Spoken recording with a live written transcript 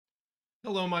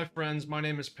Hello, my friends. My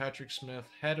name is Patrick Smith,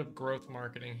 Head of Growth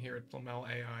Marketing here at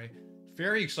Flamel.AI.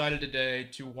 Very excited today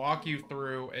to walk you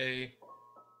through a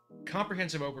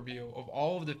comprehensive overview of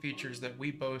all of the features that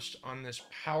we boast on this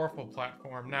powerful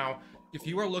platform. Now, if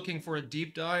you are looking for a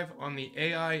deep dive on the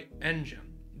AI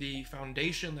engine, the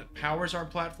foundation that powers our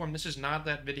platform, this is not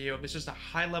that video. This is the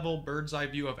high-level bird's eye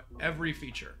view of every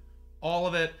feature. All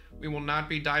of it. We will not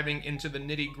be diving into the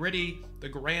nitty-gritty, the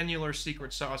granular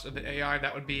secret sauce of the AI.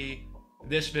 That would be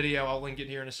this video. I'll link it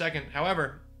here in a second.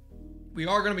 However, we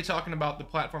are going to be talking about the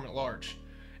platform at large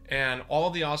and all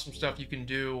of the awesome stuff you can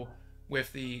do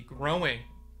with the growing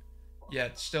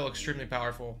yet still extremely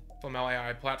powerful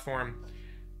Flamel.AI platform.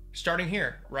 Starting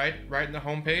here, right in the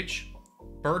homepage,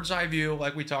 bird's eye view,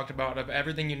 like we talked about, of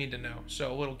everything you need to know.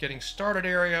 So a little getting started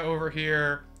area over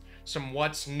here, some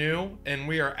what's new, and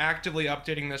we are actively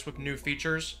updating this with new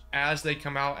features as they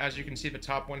come out. As you can see, the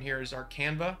top one here is our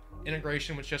Canva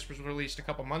integration, which just was released a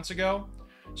couple months ago.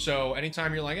 So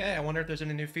anytime you're like, hey, I wonder if there's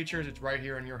any new features, it's right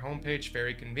here on your homepage.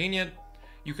 Very convenient.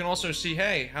 You can also see,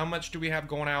 hey, how much do we have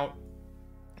going out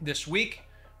this week,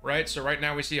 right? So right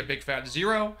now we see a big fat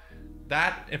 0.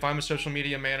 That, if I'm a social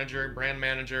media manager, brand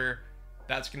manager,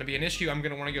 that's going to be an issue. I'm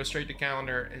going to want to go straight to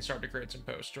calendar and start to create some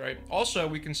posts, right? Also,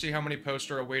 we can see how many posts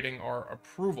are awaiting our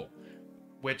approval,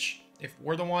 which if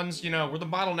we're the ones, we're the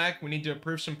bottleneck, we need to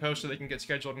approve some posts so they can get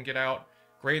scheduled and get out.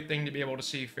 Great thing to be able to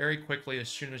see very quickly as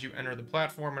soon as you enter the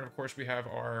platform. And of course, we have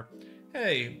our,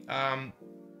 hey,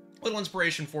 little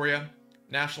inspiration for you.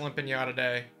 National Empanada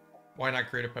Day. Why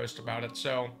not create a post about it?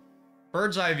 So,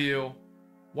 bird's eye view,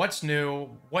 what's new,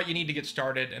 what you need to get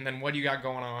started, and then what you got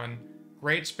going on.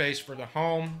 Great space for the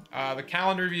home. The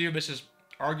calendar view, this is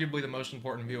arguably the most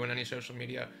important view in any social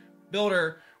media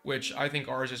builder, which I think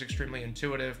ours is extremely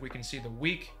intuitive. We can see the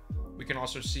week. We can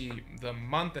also see the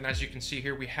month. And as you can see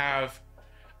here, we have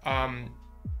an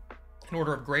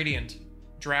order of gradient,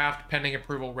 draft, pending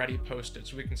approval, ready, posted.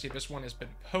 So we can see this one has been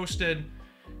posted.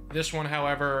 This one,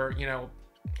 however,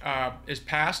 is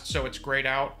passed, so it's grayed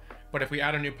out. But if we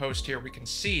add a new post here, we can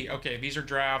see, okay, these are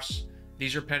drafts,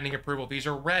 these are pending approval, these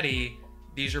are ready,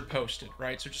 these are posted,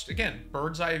 right? So just, again,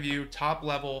 bird's eye view, top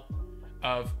level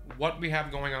of what we have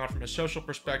going on from a social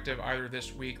perspective, either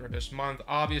this week or this month.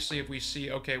 Obviously, if we see,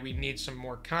 okay, we need some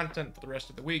more content for the rest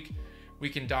of the week, we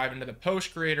can dive into the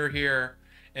post creator here.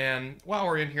 And while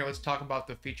we're in here, let's talk about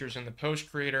the features in the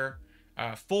post creator.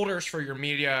 Folders for your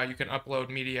media. You can upload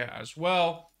media as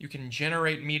well. You can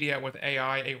generate media with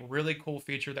AI, a really cool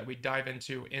feature that we dive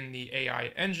into in the AI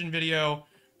engine video.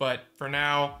 But for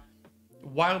now,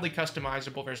 wildly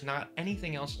customizable. There's not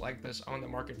anything else like this on the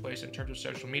marketplace in terms of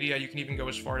social media. You can even go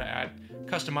as far to add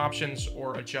custom options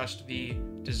or adjust the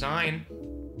design.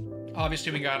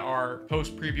 Obviously, we got our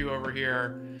post preview over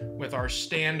here with our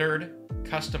standard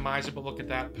customizable, look at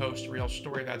that, post real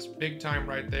story. That's big time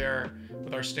right there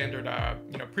with our standard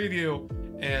preview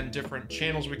and different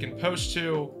channels we can post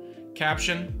to.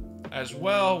 Caption as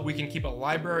well. We can keep a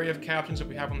library of captions if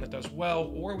we have one that does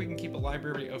well, or we can keep a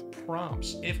library of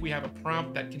prompts if we have a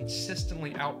prompt that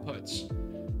consistently outputs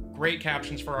great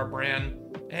captions for our brand.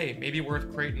 Hey, maybe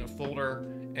worth creating a folder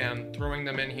and throwing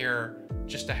them in here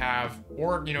just to have,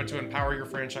 or to empower your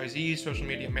franchisees, social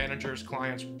media managers,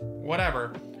 clients,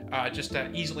 whatever, just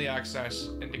to easily access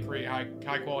and to create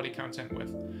high quality content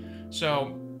with.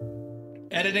 So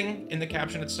editing in the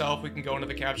caption itself, we can go into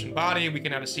the caption body, we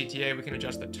can add a CTA, we can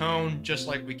adjust the tone just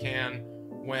like we can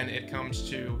when it comes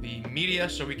to the media.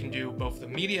 So we can do both the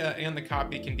media and the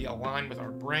copy can be aligned with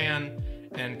our brand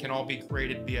and can all be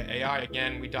created via AI.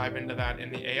 Again, we dive into that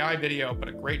in the AI video, but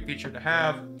a great feature to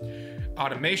have.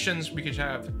 Automations, we could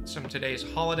have some today's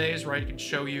holidays, right? It can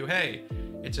show you, hey,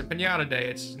 it's Empanada Day,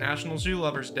 it's National Zoo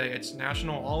Lovers Day, it's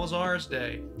National All Is Ours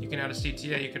Day. You can add a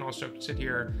CTA, you can also sit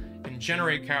here and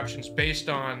generate captions based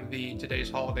on the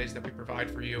today's holidays that we provide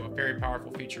for you. A very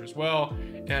powerful feature as well.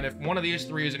 And if one of these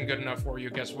three isn't good enough for you,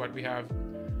 guess what? We have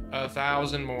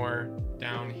 1,000 more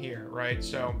down here, right?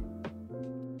 So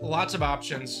lots of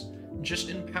options, just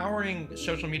empowering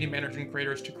social media managers and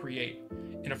creators to create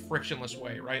in a frictionless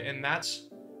way, right? And that's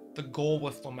the goal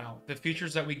with Flamel. The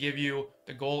features that we give you,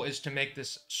 the goal is to make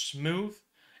this smooth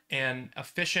and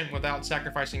efficient without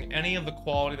sacrificing any of the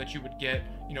quality that you would get,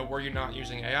 where you're not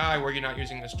using AI, where you're not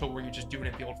using this tool, where you're just doing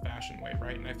it the old-fashioned way,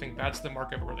 right? And I think that's the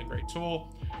mark of a really great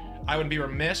tool. I would be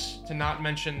remiss to not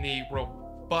mention the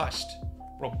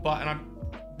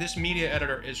this media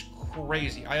editor is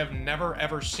crazy. I have never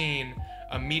ever seen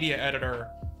a media editor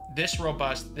this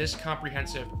robust, this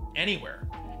comprehensive anywhere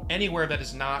that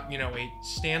is not, a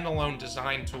standalone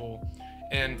design tool.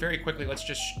 And very quickly, let's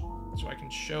just, so I can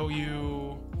show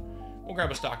you, we'll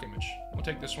grab a stock image. We'll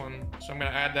take this one. So I'm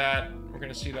going to add that. We're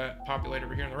going to see that populate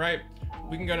over here on the right.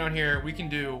 We can go down here. We can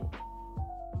do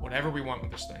whatever we want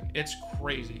with this thing. It's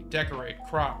crazy. Decorate,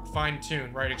 crop, fine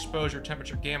tune, right? Exposure,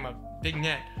 temperature, gamma,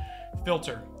 vignette,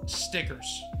 filter,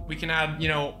 stickers. We can add, you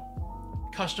know,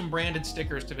 custom branded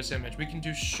stickers to this image. We can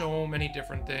do so many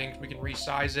different things. We can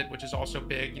resize it, which is also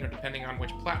big, you know, depending on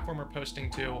which platform we're posting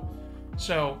to.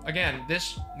 So again,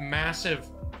 this massive,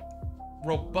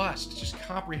 robust, just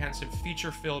comprehensive,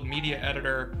 feature-filled media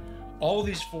editor, all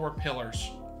these 4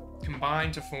 pillars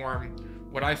combine to form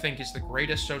what I think is the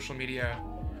greatest social media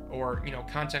or, you know,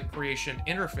 content creation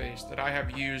interface that I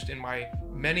have used in my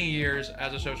many years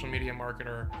as a social media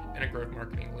marketer and a growth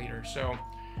marketing leader. So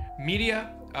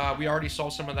media, we already saw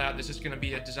some of that. This is going to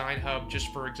be a design hub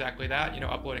just for exactly that, you know,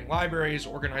 uploading libraries,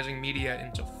 organizing media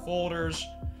into folders.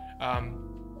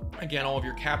 Again, all of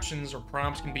your captions or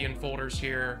prompts can be in folders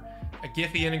here. A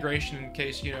Giphy integration in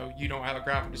case, you know, you don't have a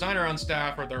graphic designer on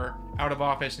staff or they're out of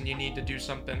office and you need to do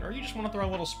something, or you just want to throw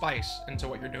a little spice into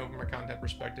what you're doing from a content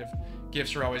perspective.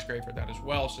 GIFs are always great for that as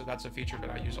well, so that's a feature that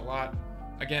I use a lot.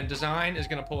 Again, design is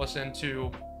going to pull us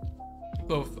into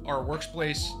both our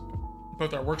workspace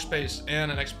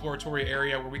and an exploratory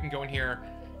area where we can go in here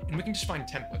and we can just find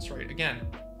templates, right? Again,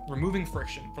 removing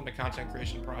friction from the content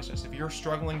creation process. If you're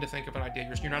struggling to think of an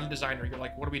idea, you're not a designer, you're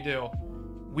like, what do we do?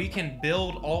 We can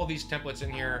build all of these templates in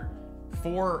here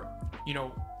for, you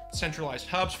know, centralized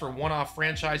hubs, for one-off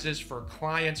franchises, for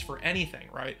clients, for anything,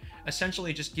 right?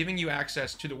 Essentially just giving you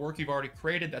access to the work you've already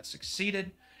created that's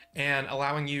succeeded and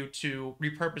allowing you to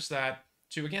repurpose that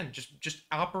to, again, just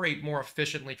operate more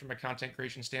efficiently from a content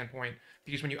creation standpoint.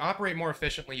 Because when you operate more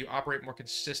efficiently, you operate more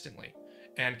consistently.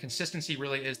 And consistency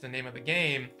really is the name of the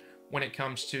game when it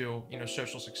comes to, you know,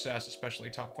 social success, especially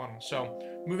top funnel. So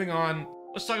moving on,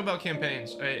 let's talk about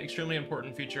campaigns, an extremely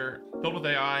important feature built with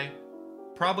AI,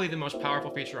 probably the most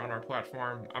powerful feature on our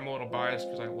platform. I'm a little biased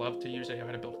because I love to use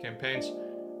AI to build campaigns.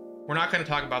 We're not going to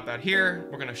talk about that here.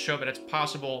 We're going to show that it's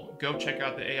possible. Go check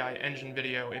out the AI engine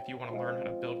video if you want to learn how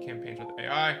to build campaigns with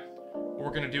AI. What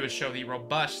we're going to do is show the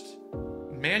robust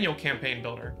manual campaign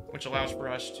builder, which allows for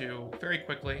us to very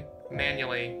quickly,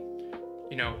 manually,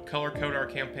 you know, color code our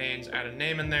campaigns, add a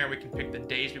name in there. We can pick the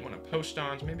days we want to post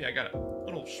on. So maybe I got a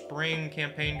little spring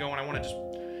campaign going. I want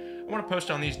to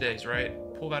post on these days, right?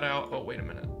 Pull that out. Oh, wait a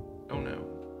minute. Oh no.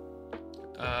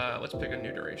 Let's pick a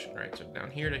new duration, right? So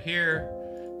down here to here,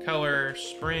 color,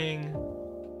 spring.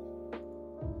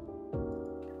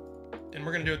 And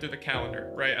we're going to do it through the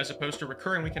calendar, right? As opposed to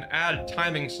recurring, we can add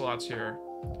timing slots here.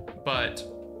 But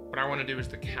what I want to do is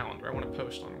the calendar. I want to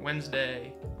post on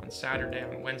Wednesday, on Saturday,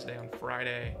 on Wednesday, on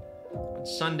Friday, on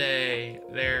Sunday,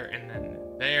 there, and then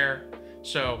there.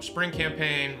 So spring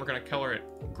campaign, we're going to color it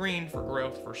green for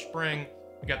growth for spring.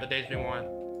 We got the days we want.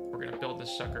 We're going to build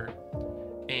this sucker.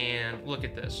 And look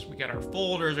at this. We got our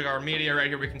folders, we got our media right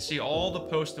here. We can see all the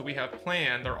posts that we have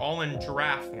planned. They're all in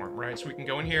draft form, right? So we can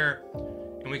go in here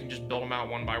and we can just build them out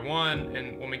one by one.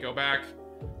 And when we go back,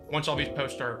 once all these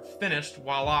posts are finished,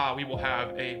 voila, we will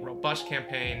have a robust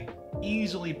campaign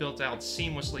easily built out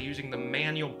seamlessly using the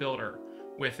manual builder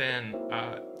within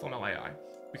Flamel.AI.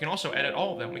 We can also edit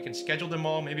all of them. We can schedule them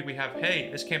all. Maybe we have, hey,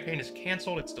 this campaign is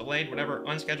canceled, it's delayed, whatever,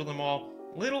 unschedule them all.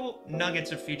 Little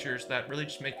nuggets of features that really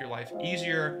just make your life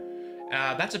easier.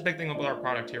 That's a big thing with our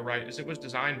product here, right? Is it was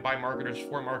designed by marketers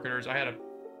for marketers. I had a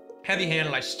heavy hand,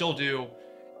 and I still do,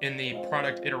 in the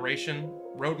product iteration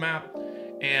roadmap.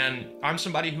 And I'm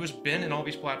somebody who has been in all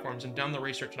these platforms and done the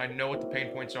research, and I know what the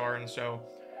pain points are. And so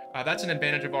that's an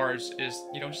advantage of ours, is,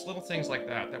 you know, just little things like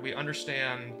that, that we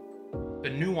understand the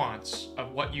nuance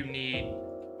of what you need,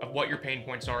 of what your pain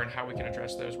points are, and how we can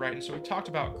address those, right? And so we talked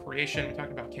about creation, we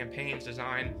talked about campaigns,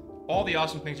 design, all the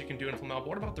awesome things you can do in Flamel, but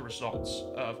what about the results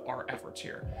of our efforts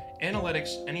here?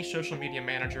 Analytics, any social media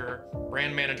manager,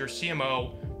 brand manager,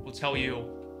 CMO will tell you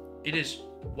it is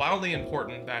wildly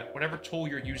important that whatever tool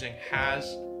you're using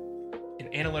has an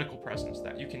analytical presence,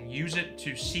 that you can use it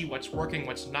to see what's working,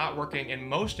 what's not working, and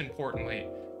most importantly,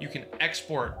 you can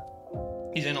export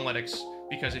these analytics,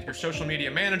 because if you're a social media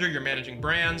manager, you're managing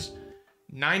brands,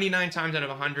 99 times out of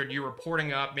 100, you're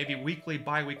reporting up, maybe weekly,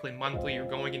 bi-weekly, monthly, you're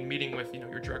going and meeting with, you know,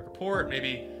 your direct report,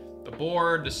 maybe the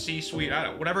board, the C-suite,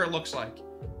 whatever it looks like.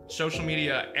 Social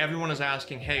media, everyone is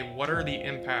asking, hey, what are the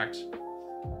impact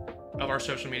of our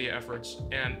social media efforts?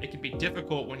 And it can be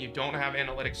difficult when you don't have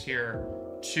analytics here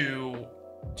to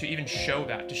even show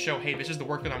that, to show, hey, this is the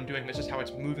work that I'm doing, this is how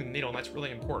it's moving the needle, and that's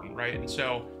really important, right? And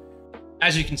so,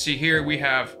 as you can see here, we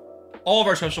have all of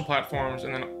our social platforms,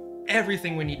 and then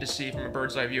everything we need to see from a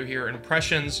bird's eye view here: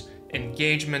 impressions,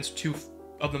 engagements, two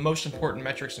of the most important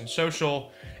metrics in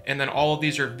social, and then all of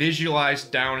these are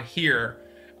visualized down here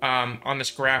on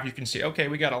this graph, you can see, okay,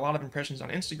 we got a lot of impressions on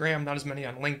Instagram, not as many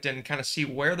on LinkedIn, kind of see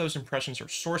where those impressions are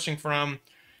sourcing from.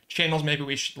 Channels maybe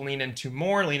we should lean into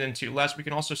more, lean into less. We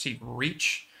can also see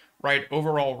reach, right?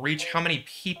 Overall reach, how many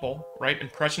people, right?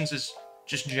 Impressions is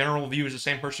just general views. The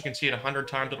same person can see it 100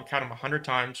 times, it'll count them 100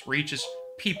 times. Reach is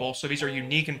people, so these are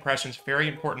unique impressions, very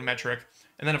important metric.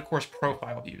 And then of course,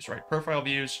 profile views, right? Profile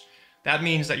views, that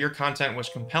means that your content was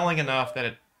compelling enough that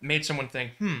it made someone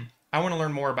think, I want to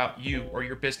learn more about you or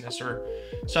your business or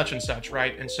such and such,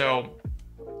 right? And so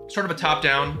sort of a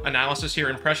top-down analysis here.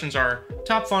 Impressions are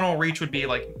top funnel, reach would be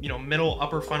like, middle,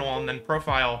 upper funnel, and then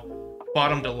profile,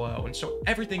 bottom to low. And so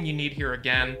everything you need here,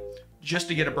 again, just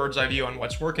to get a bird's eye view on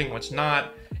what's working, what's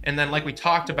not. And then like we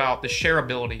talked about, the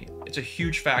shareability, it's a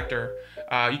huge factor.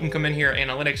 You can come in here,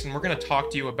 analytics, and we're going to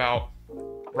talk to you about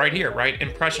right here, right?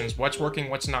 Impressions, what's working,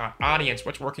 what's not. Audience,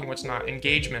 what's working, what's not.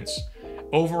 Engagements,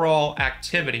 overall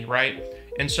activity, right?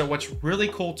 And so what's really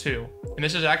cool too, and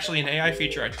this is actually an AI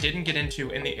feature I didn't get into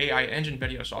in the AI engine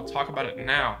video, so I'll talk about it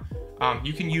now.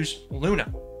 You can use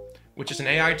Luna, which is an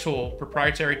AI tool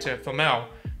proprietary to Flamel,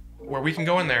 where we can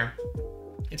go in there.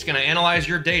 It's going to analyze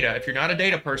your data. If you're not a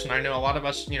data person, I know a lot of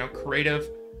us, creative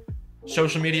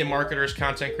social media marketers,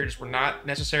 content creators, we're not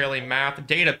necessarily math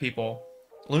data people.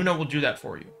 Luna will do that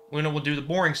for you. Luna will do the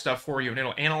boring stuff for you, and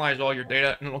it'll analyze all your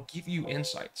data, and it'll give you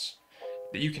insights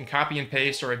that you can copy and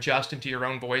paste or adjust into your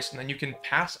own voice, and then you can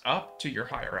pass up to your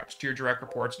higher ups, to your direct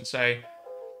reports, and say,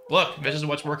 look, this is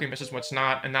what's working, this is what's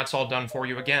not, and that's all done for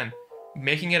you. Again,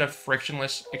 making it a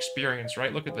frictionless experience,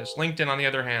 right? Look at this. LinkedIn, on the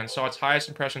other hand, saw its highest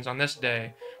impressions on this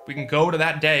day. We can go to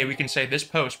that day, we can say, this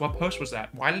post, what post was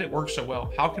that? Why did it work so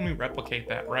well? How can we replicate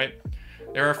that, right?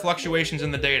 There are fluctuations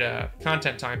in the data,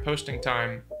 content time, posting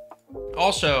time.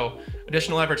 Also,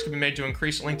 additional efforts can be made to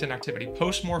increase LinkedIn activity.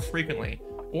 Post more frequently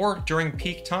or during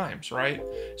peak times, right?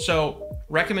 So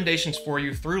recommendations for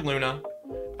you through Luna.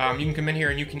 You can come in here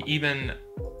and you can even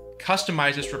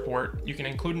customize this report. You can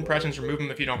include impressions, remove them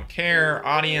if you don't care,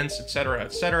 audience, etc.,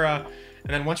 etc.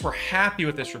 And then once we're happy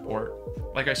with this report,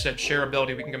 like I said,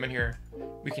 shareability, we can come in here.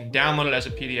 We can download it as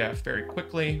a PDF very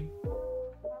quickly.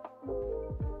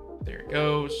 There it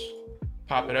goes.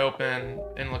 Pop it open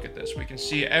and look at this. We can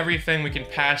see everything. We can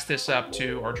pass this up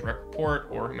to our direct report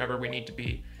or whomever we need to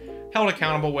be held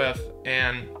accountable with,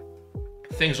 and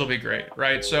things will be great,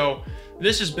 right? So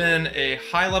this has been a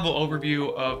high-level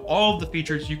overview of all of the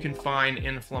features you can find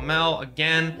in Flamel.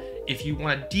 Again, if you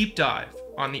want a deep dive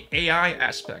on the AI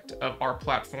aspect of our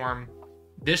platform,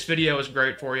 this video is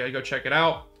great for you. Go check it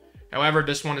out. However,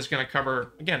 this one is going to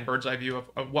cover, again, bird's eye view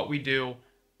of what we do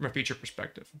from a feature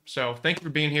perspective. So thank you for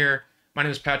being here. My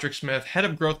name is Patrick Smith, Head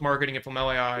of Growth Marketing at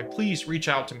Flamel.AI. Please reach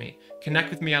out to me. Connect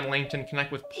with me on LinkedIn.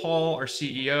 Connect with Paul, our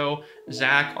CEO,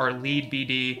 Zach, our lead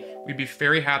BD. We'd be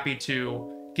very happy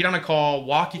to get on a call,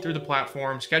 walk you through the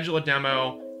platform, schedule a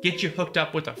demo, get you hooked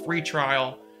up with a free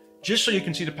trial, just so you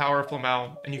can see the power of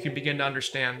Flamel and you can begin to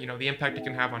understand, the impact it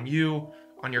can have on you,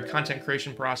 on your content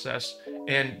creation process,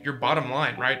 and your bottom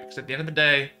line, right? Because at the end of the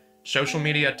day, social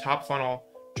media top funnel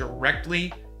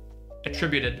directly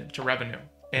attributed to revenue.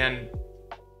 And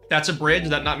that's a bridge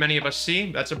that not many of us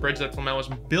see. That's a bridge that Flamel is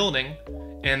building,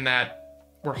 and that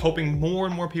we're hoping more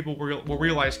and more people will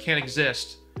realize can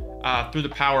exist through the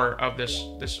power of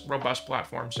this robust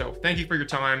platform. So thank you for your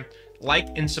time. Like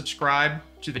and subscribe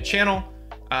to the channel.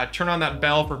 Turn on that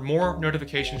bell for more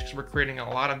notifications, because we're creating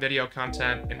a lot of video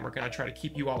content, and we're going to try to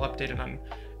keep you all updated on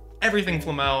everything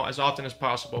Flamel as often as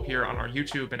possible here on our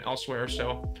YouTube and elsewhere.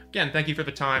 So again, thank you for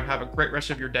the time. Have a great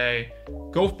rest of your day.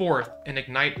 Go forth and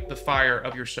ignite the fire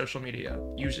of your social media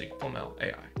using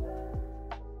Flamel.AI.